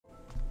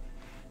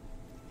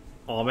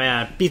Oh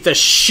man, beat the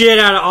shit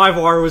out of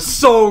Ivar. It was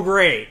so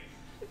great.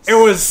 It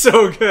was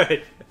so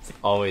good. It's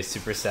always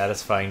super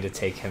satisfying to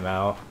take him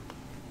out.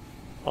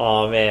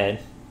 Oh man.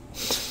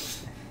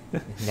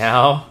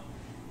 Now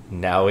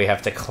we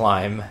have to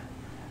climb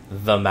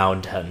the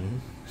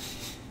mountain.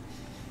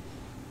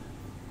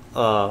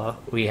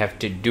 We have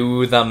to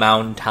do the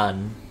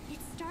mountain.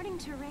 It's starting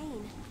to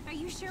rain. Are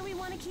you sure we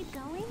want to keep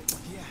going?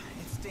 Yeah,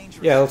 it's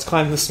dangerous. Yeah, let's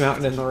climb this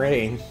mountain in the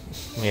rain.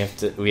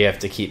 We have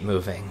to keep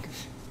moving.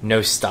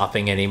 No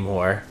stopping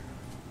anymore.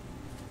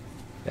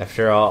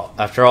 After all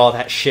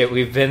that shit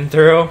we've been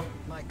through.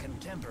 My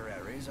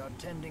contemporaries are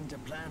tending to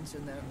plants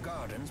in their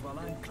gardens while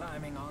I'm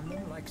climbing on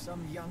them like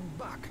some young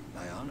buck.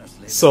 I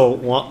honestly. So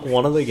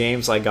one of the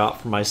games I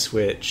got for my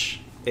Switch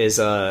is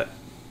a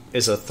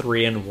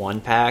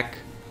 3-in-1 pack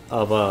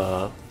of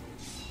a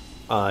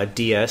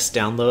DS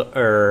download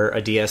or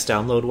a DS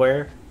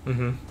downloadware.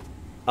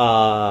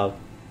 Mm-hmm.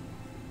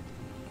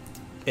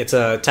 It's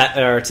a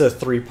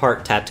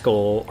 3-part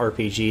tactical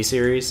RPG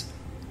series.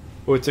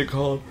 What's it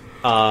called?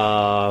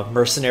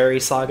 Mercenary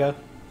Saga.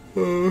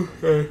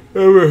 I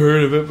never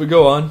heard of it, but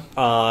go on.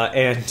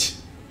 And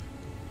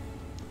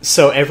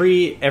so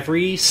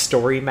every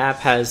story map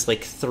has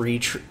like three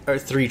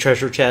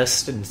treasure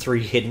chests and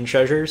 3 hidden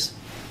treasures.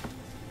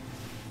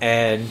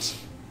 And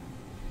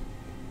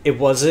it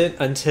wasn't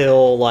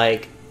until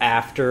the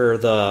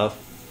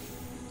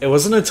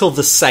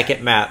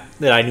second map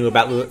that I knew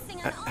about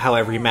how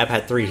every map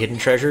had 3 hidden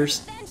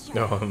treasures.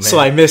 Oh, man. So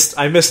I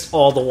missed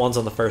all the ones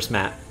on the first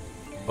map.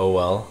 Oh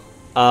well.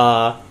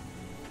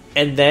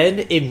 And then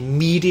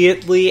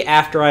immediately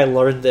after I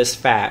learned this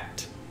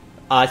fact,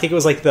 I think it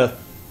was like the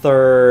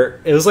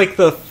third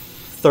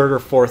or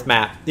fourth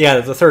map. Yeah,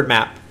 the third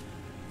map.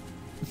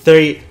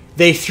 They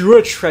threw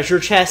a treasure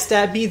chest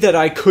at me that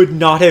I could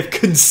not have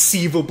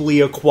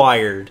conceivably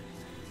acquired.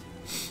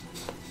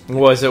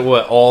 Was it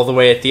all the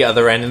way at the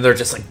other end, and they're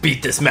just like,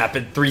 beat this map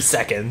in 3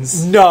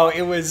 seconds? No,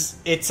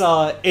 it's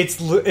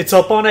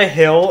up on a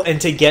hill,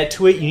 and to get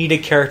to it, you need a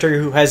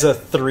character who has a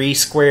 3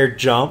 square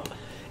jump,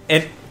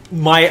 and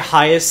my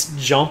highest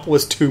jump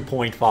was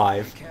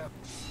 2.5.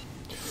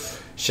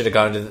 Should have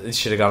gone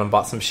and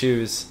bought some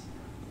shoes.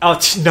 Oh,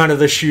 none of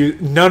the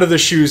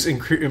shoes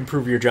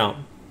improve your jump.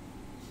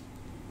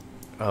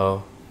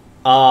 Oh.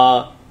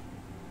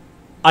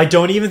 I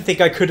don't even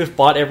think I could have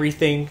bought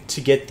everything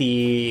to get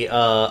the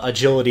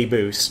agility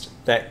boost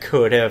that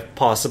could have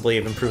possibly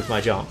have improved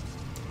my jump.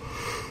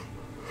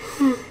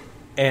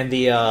 And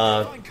the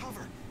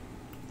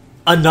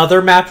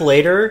another map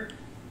later,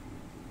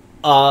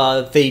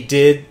 they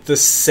did the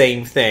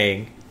same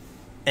thing.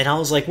 And I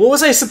was like, what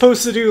was I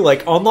supposed to do?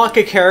 Like, unlock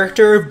a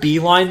character,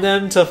 beeline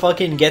them to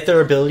fucking get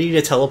their ability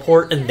to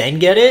teleport, and then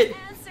get it?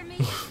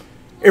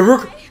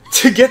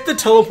 To get the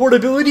teleport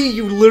ability,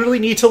 you literally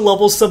need to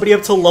level somebody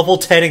up to level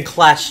 10 and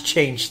class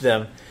change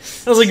them.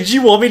 I was like, do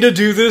you want me to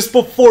do this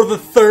before the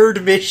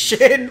 3rd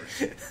mission?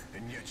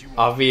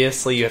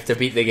 Obviously, you have to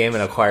beat the game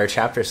and acquire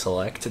chapter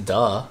select.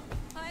 Duh.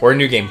 Or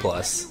New Game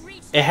Plus.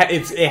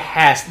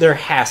 There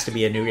has to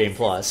be a New Game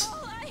Plus.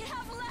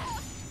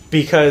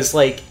 Because,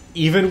 like,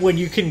 even when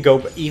you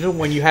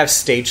have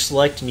stage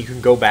select and you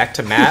can go back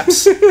to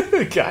maps.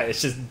 God,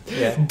 it's just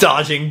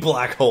dodging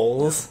black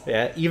holes.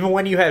 Yeah, even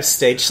when you have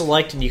stage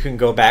select and you can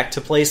go back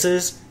to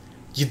places,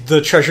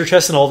 the treasure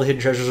chests and all the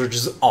hidden treasures are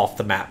just off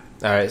the map.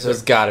 Alright, so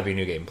it's gotta be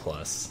New Game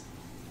Plus.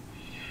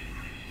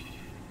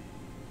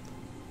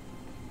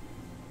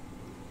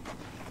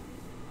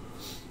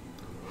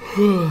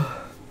 Was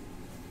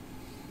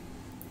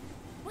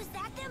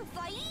that them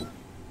fighting?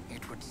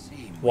 It would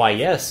seem. Why,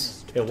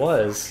 yes, it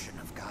was.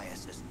 Of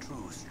Gaius's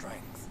true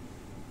strength.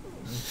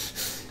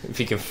 If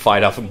you can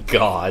fight off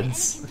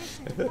gods.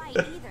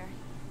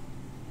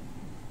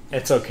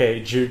 It's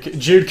okay,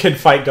 Jude can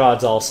fight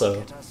gods also.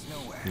 Get us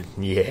nowhere.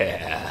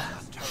 Yeah.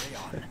 Must hurry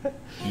on.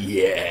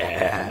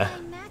 Yeah.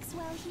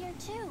 Maxwell here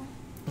too.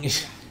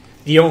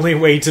 The only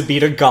way to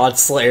beat a god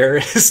slayer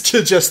is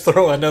to just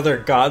throw another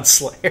god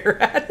slayer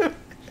at him.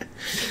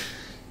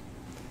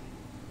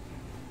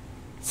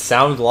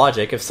 Sound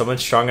logic, if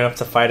someone's strong enough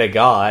to fight a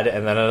god,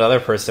 and then another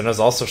person is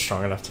also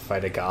strong enough to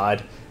fight a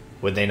god,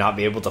 would they not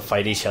be able to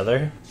fight each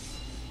other?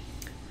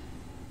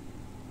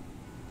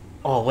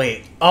 Oh,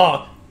 wait.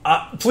 Oh,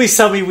 please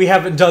tell me we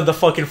haven't done the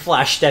fucking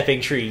flash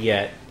stepping tree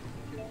yet.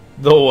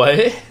 The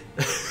what?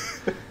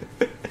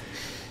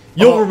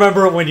 You'll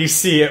remember it when you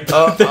see it,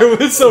 but there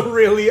was a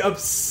really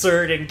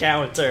absurd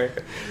encounter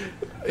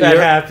that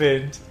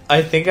happened.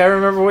 I think I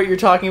remember what you're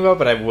talking about,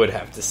 but I would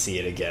have to see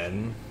it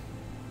again.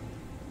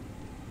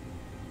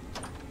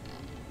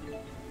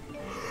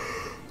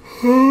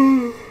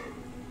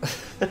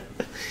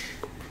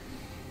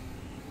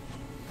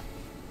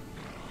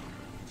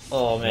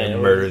 Oh man,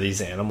 And murder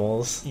these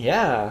animals.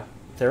 Yeah,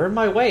 they're in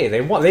my way.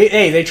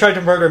 They tried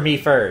to murder me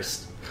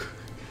first.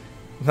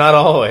 Not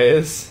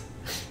always.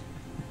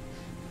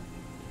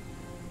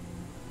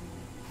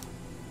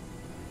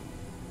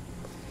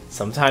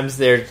 Sometimes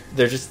they're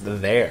just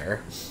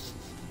there.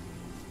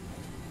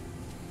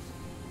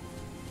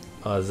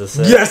 Oh, is this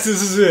it? Yes,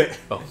 this is it.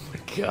 Oh my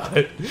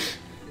god.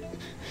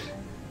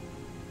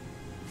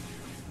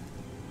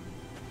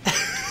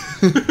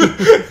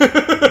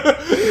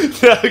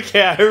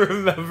 Okay, I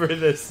remember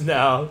this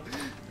now.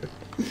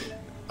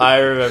 I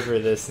remember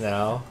this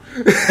now.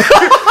 You can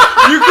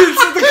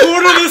see the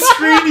corner of the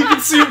screen. You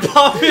can see it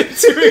pop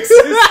into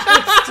existence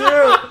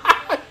too.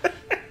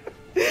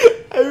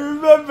 I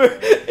remember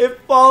it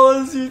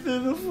follows you through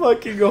the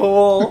fucking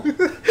hole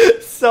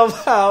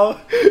somehow.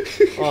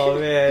 Oh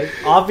man!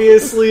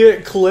 Obviously,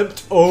 it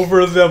clipped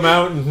over the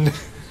mountain.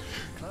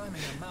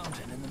 Climbing a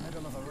mountain in the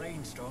middle of a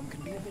rainstorm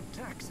can be a bit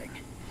taxing.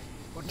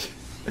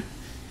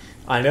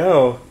 I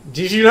know.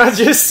 Did you not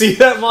just see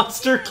that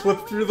monster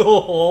clip through the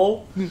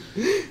hole?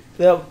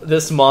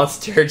 This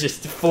monster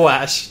just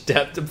flash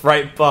stepped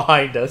right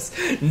behind us.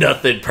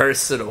 Nothing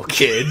personal,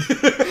 kid.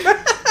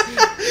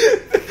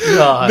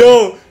 God.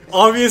 No,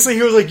 obviously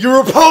he was like, "Your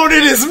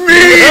opponent is me."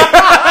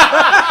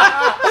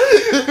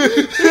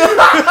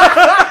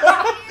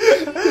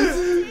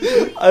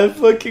 I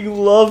fucking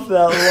love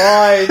that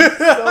line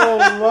so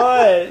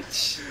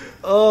much.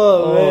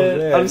 Oh,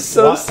 man. I'm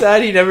so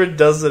sad he never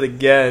does it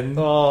again.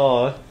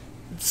 Oh,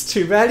 it's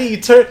too bad he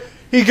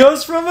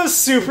goes from a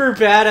super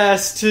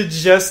badass to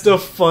just a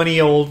funny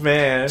old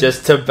man.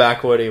 Just to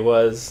back what he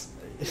was.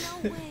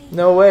 No way.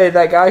 No way,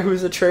 that guy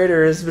who's a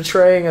traitor is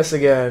betraying us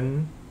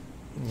again.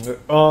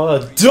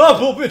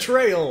 Double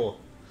betrayal.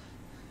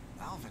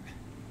 Alvin,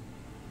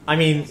 I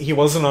mean, he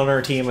wasn't on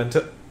our team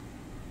until.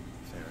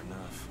 fair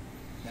enough.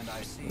 And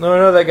I see.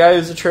 No, that guy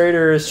who's a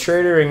traitor is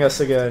traitoring us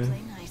again.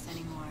 Play nice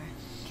anymore.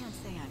 Can't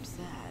say I'm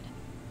sad.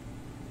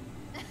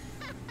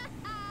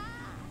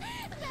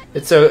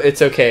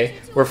 It's okay.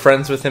 We're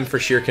friends with him for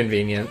sheer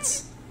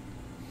convenience.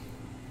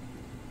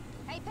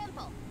 Hey,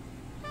 Pimple.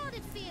 How'd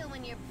it feel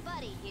when your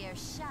buddy here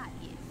shot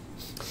you?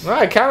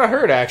 Well, it kind of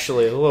hurt,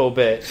 actually, a little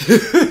bit.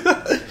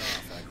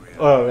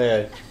 Oh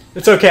man,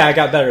 it's okay. I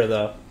got better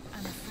though.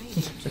 I'm afraid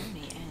your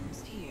journey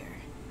ends here.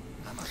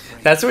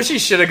 That's what she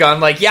should have gone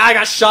like, yeah, I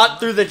got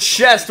shot through the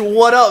chest.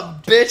 What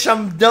up, bitch?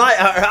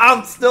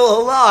 I'm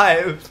still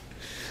alive.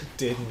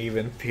 Didn't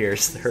even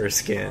pierce her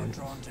skin.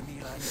 Drawn to me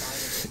like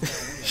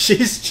violence.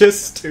 She's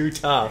just too They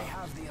tough.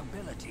 have the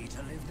ability to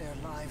live their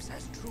lives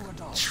as true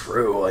adults.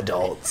 True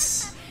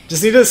adults.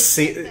 Just need to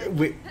see.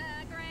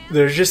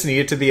 There just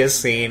needed to be a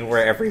scene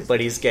where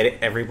everybody's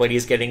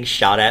getting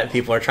shot at.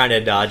 People are trying to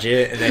dodge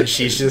it, and then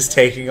she's just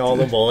taking all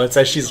the bullets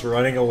as she's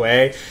running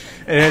away.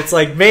 And it's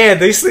like, man,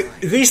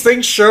 these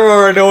things sure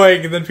are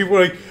annoying. And then people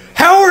are like,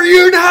 "How are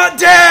you not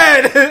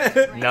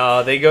dead?"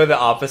 No, they go the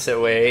opposite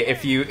way.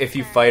 If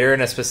you fight her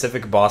in a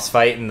specific boss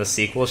fight in the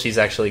sequel, she's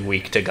actually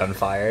weak to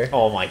gunfire.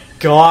 Oh my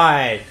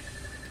god!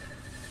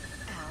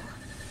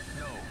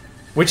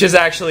 Which is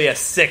actually a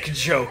sick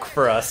joke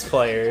for us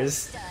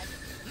players.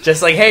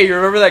 Just like, hey, you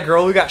remember that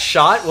girl who got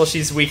shot? Well,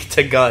 she's weak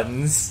to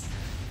guns.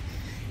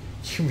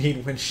 You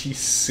mean when she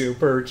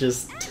super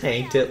just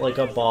tanked it like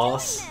a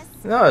boss?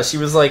 No, she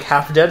was like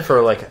half dead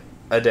for like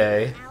a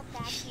day.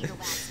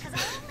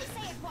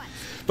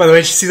 By the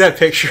way, did you see that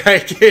picture I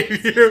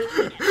gave you?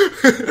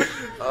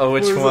 Oh,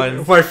 which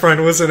one? My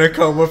friend was in a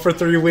coma for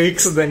 3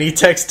 weeks, and then he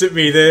texted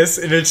me this,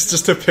 and it's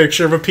just a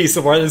picture of a piece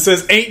of art that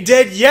says, "Ain't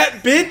dead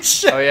yet,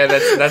 bitch!" Oh yeah,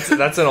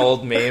 that's an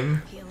old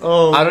meme.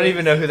 Oh, I don't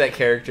even know who that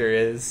character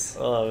is.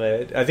 Oh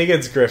man, I think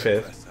it's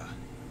Griffith.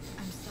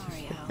 I'm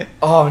sorry,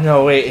 Al. Oh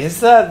no, wait,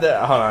 is that the...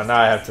 Hold on, now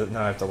I have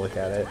to look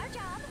at it. Our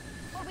job,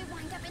 or we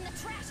wind up in the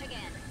trash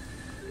again.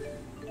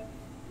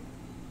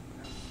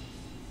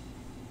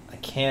 I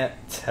can't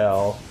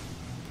tell.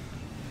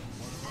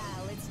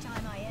 Al, it's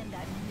time I end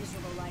that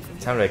miserable life of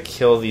Time to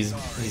kill these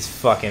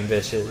fucking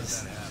bitches.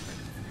 As if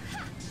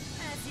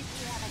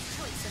you have a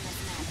choice in this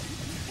matter.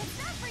 It's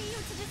not for you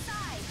to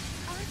decide.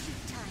 Aren't you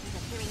tired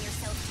of hearing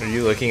yourself Are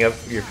you looking up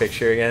your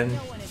picture again?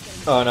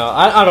 Oh no,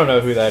 I don't know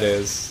who that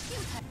is.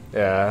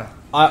 Yeah.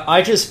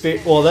 I just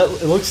well, that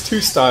it looks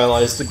too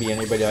stylized to be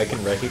anybody I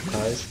can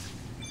recognize.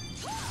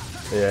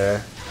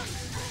 Yeah.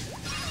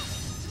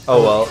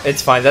 Oh well,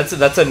 it's fine.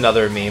 That's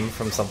another meme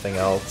from something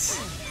else.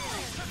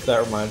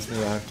 That reminds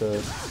me, I have to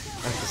do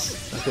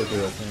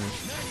that thing.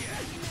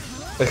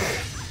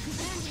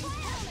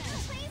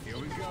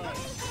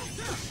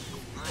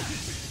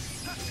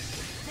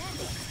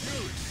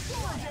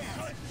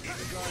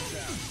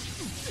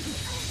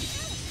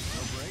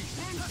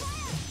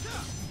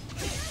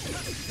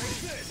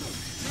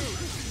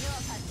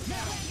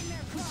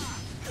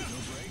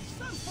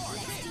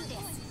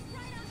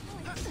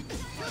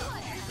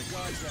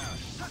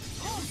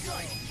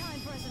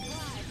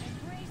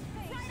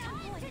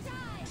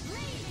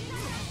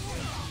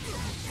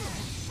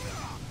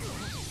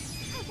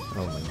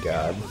 Oh my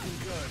god.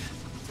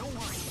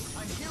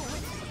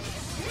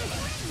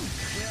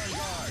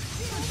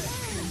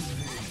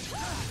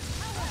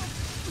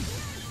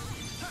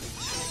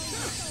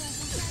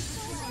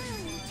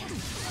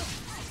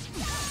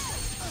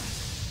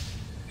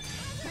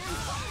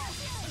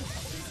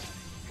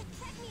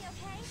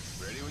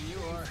 Ready when you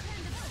are.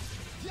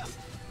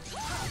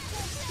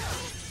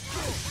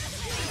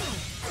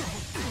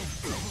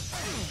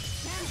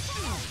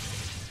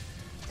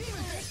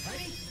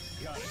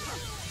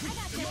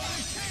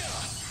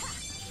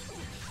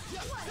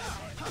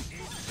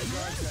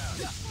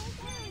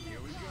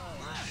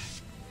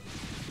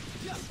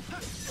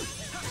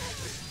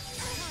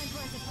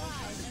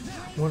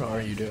 What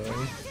are you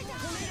doing?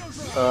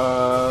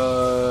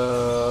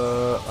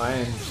 I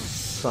am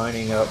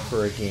signing up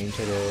for a game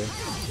today.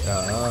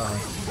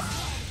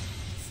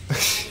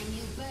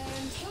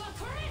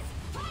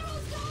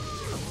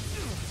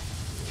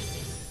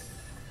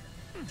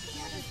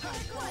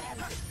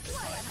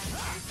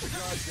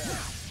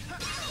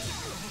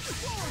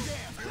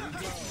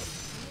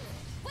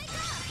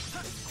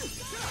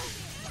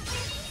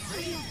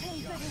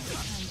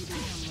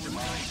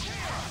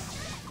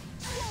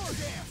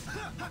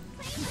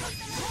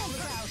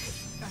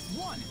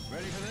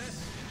 Ready for this?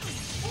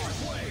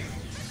 Fourth wave!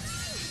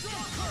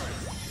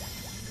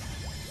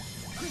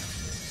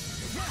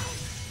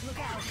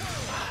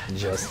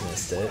 Just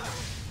missed it.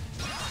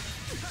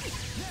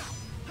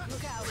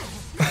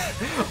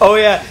 Oh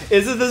yeah,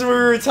 isn't this where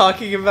we were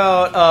talking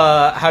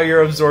about how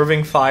you're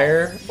absorbing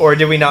fire? Or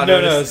did we not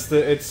notice? No,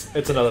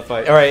 it's another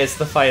fight. Alright, it's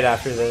the fight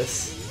after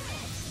this.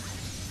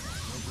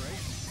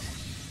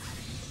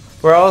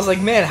 Where I was like,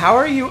 man, how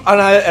are you?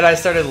 And I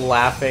started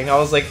laughing. I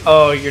was like,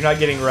 oh, you're not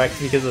getting wrecked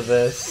because of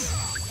this.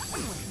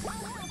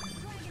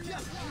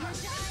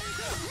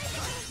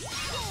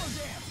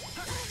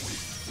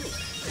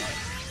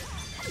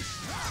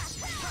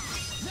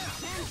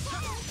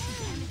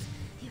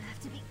 You have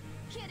to be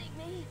kidding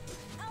me.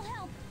 I'll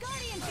help.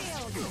 Guardian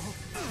Field.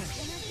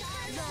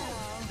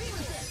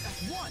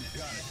 One!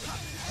 Got it.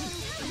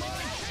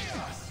 Demonic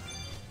chaos!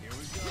 Here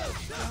we go.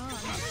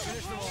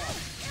 Finish them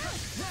off.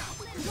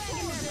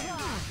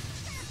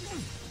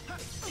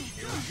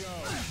 Here we go.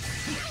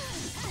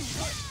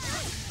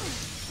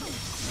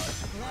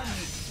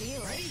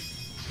 Ready?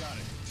 Got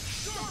it.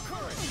 Storm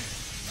current!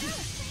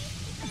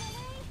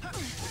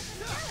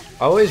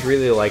 I always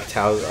really liked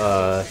how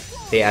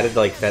they added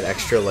like that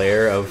extra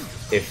layer of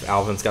if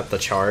Alvin's got the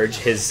charge,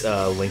 his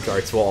linked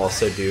arts will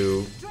also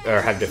do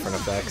or have different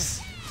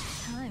effects.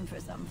 Time for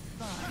some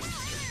fun.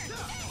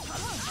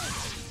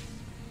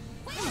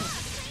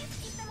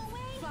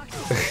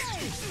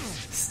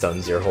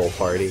 Stuns your whole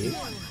party.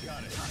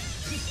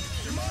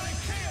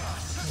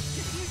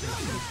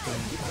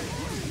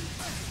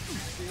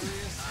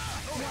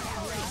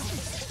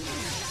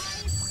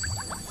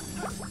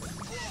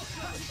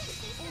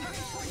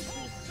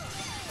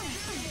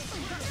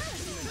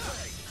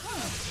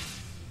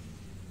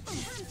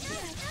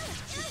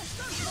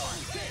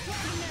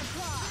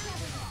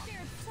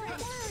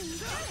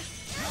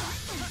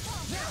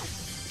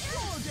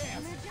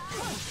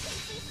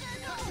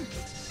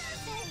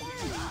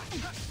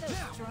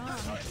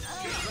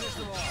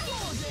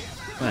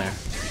 There.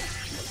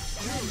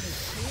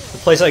 The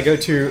place I go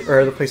to,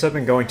 or the place I've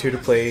been going to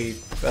play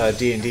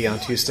D&D on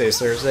Tuesdays,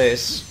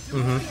 Thursdays.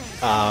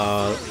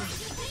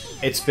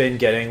 It's been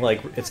getting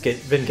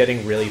been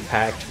getting really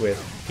packed with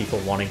people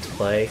wanting to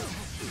play,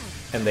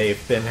 and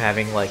they've been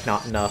having like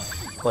not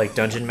enough like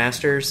dungeon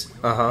masters.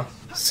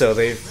 So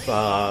they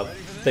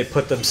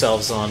put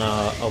themselves on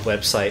a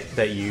website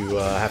that you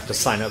have to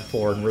sign up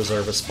for and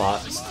reserve a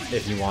spot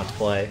if you want to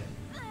play.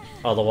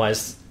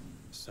 Otherwise,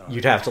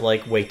 you'd have to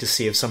like wait to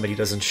see if somebody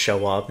doesn't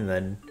show up, and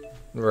then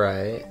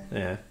Right.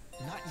 yeah.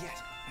 Not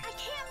yet. I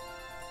can't.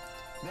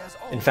 There's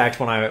In fact,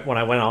 when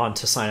I went on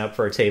to sign up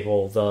for a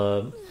table,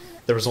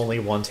 there was only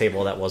one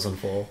table that wasn't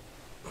full.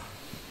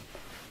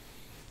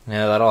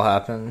 Yeah, that'll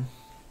happen.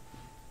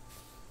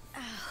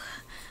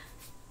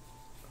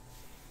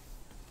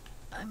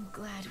 I'm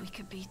glad we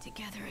could be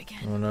together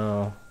again. Oh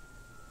no.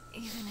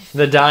 Even if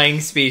The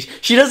dying speech.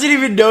 She doesn't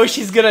even know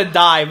she's gonna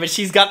die, but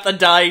she's got the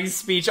dying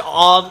speech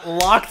on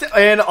locked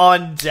in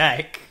on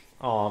deck.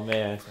 Oh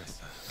man.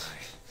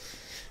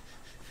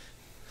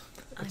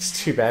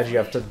 It's too bad you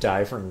have to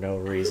die for no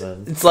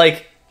reason. It's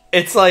like,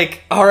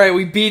 alright,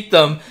 we beat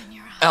them.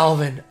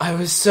 Alvin, I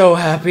was so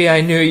happy I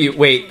knew you.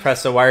 Wait,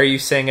 Presto, why are you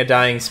saying a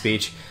dying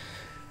speech?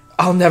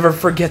 I'll never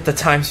forget the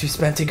times we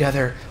spent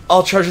together.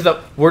 I'll treasure the...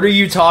 What are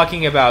you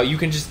talking about? You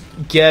can just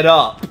get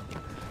up.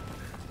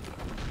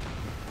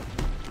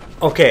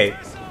 Okay,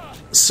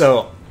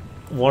 so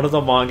one of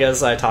the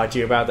mangas I talked to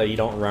you about that you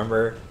don't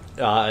remember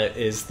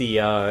is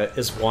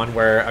one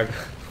where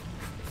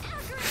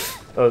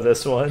Oh,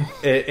 this one?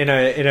 it's an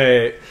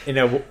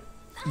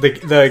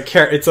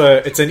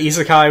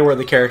isekai where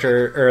the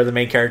character or the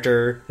main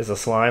character Is a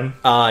slime?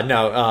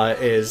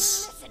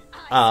 is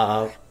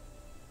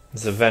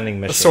It's a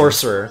vending machine. a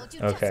sorcerer,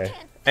 Okay.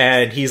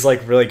 and he's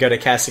like really good at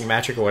casting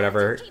magic or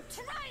whatever,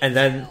 and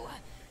then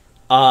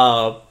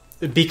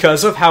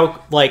because of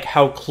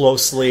how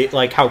closely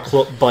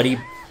buddy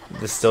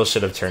This still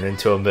should have turned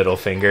into a middle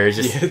finger.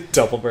 Just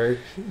double bird.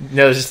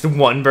 No, just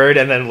one bird,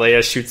 and then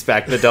Leia shoots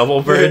back the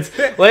double birds.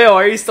 Leia,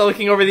 why are you still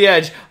looking over the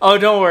edge? Oh,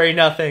 don't worry,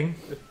 nothing.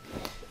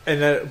 And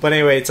then, but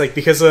anyway, it's like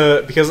because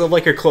of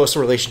like a close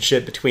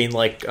relationship between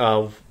like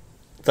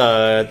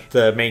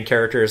the main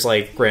character's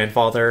like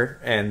grandfather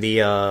and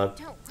the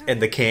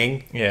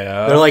king.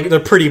 Yeah. They're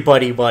pretty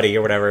buddy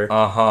or whatever.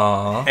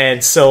 Uh-huh.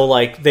 And so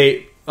like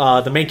they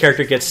the main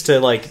character gets to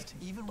like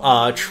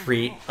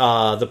treat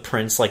the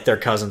prince like their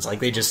cousins. Like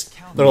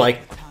they're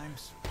like,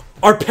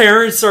 our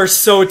parents are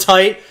so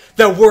tight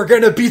that we're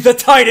gonna be the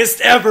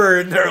tightest ever,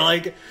 and they're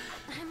like,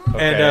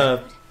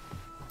 and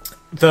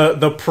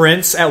the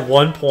prince at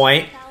one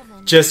point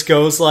just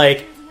goes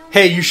like,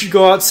 hey, you should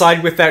go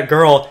outside with that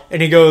girl,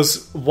 and he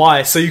goes,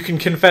 why? So you can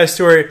confess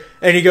to her,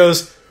 and he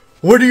goes,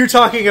 what are you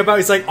talking about?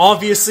 He's like,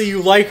 obviously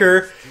you like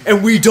her,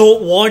 and we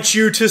don't want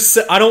you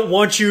to, I don't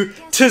want you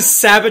to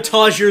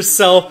sabotage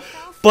yourself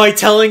by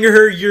telling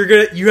her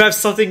you have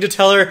something to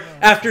tell her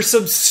after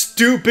some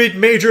stupid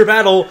major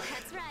battle,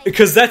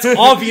 because that's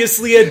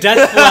obviously a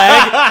death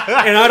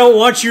flag, and I don't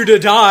want you to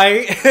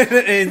die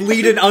and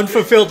lead an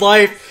unfulfilled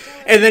life.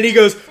 And then he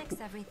goes,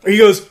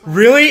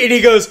 really? And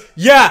he goes,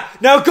 yeah,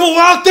 now go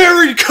out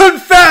there and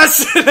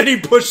confess! And then he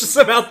pushes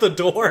him out the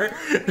door.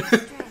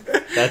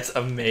 That's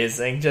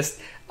amazing. Just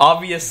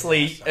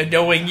obviously,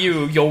 knowing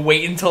you'll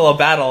wait until a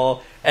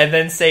battle and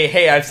then say,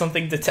 hey, I have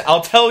something to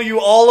I'll tell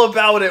you all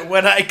about it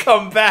when I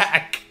come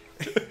back.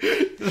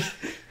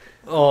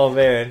 Oh,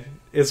 man.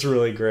 It's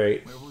really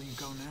great. Where will you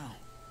go now?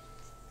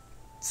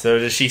 So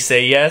does she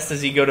say yes?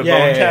 Does he go to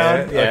Bone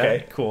Town? Yeah.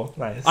 Okay, cool.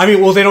 Nice. I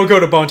mean, well, they don't go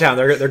to Bone Town.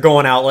 They're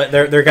going out.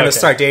 They're going to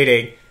start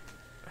dating.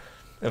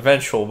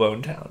 Eventual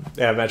Bone Town.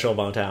 Yeah, eventual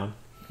Bone Town.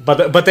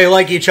 But they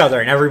like each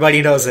other, and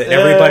everybody knows it.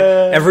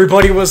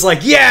 Everybody was like,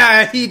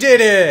 yeah, he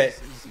did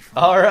it!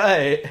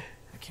 Alright.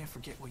 I can't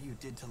forget what you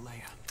did to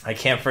Leia. I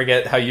can't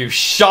forget how you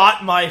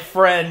shot my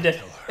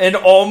friend and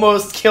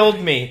almost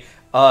killed me.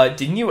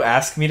 Didn't you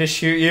ask me to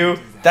shoot you?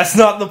 That's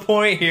not the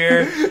point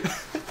here.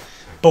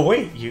 But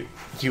wait, you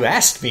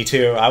asked me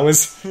to. I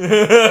was...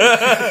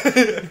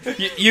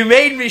 you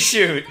made me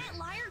shoot.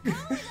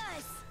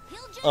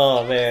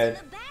 Oh, man.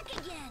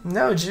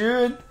 No,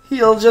 Jude.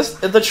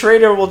 The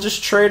traitor will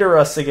just traitor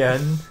us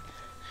again.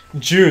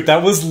 Jude,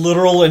 that was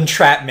literal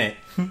entrapment.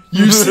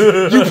 You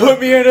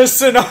put me in a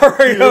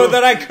scenario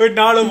that I could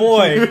not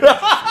avoid.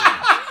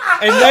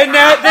 And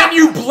then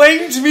you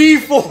blamed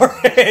me for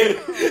it.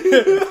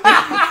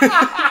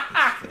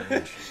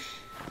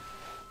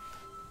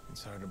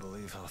 It's hard to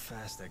believe how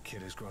fast that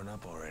kid has grown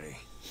up already.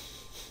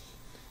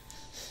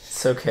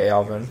 It's okay,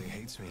 Alvin. He really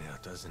hates me now,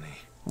 doesn't he?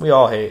 We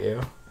all hate you.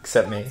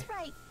 Except me. That's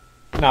right.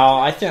 No,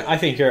 I think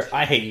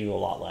I hate you a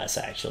lot less,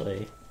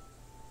 actually.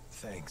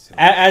 Thanks.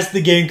 As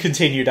the game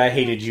continued, I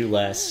hated you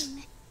less.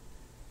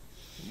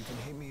 You can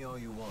hate me all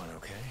you want,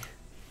 okay?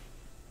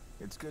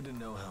 It's good to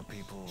know how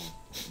people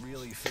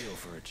really feel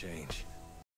for a change.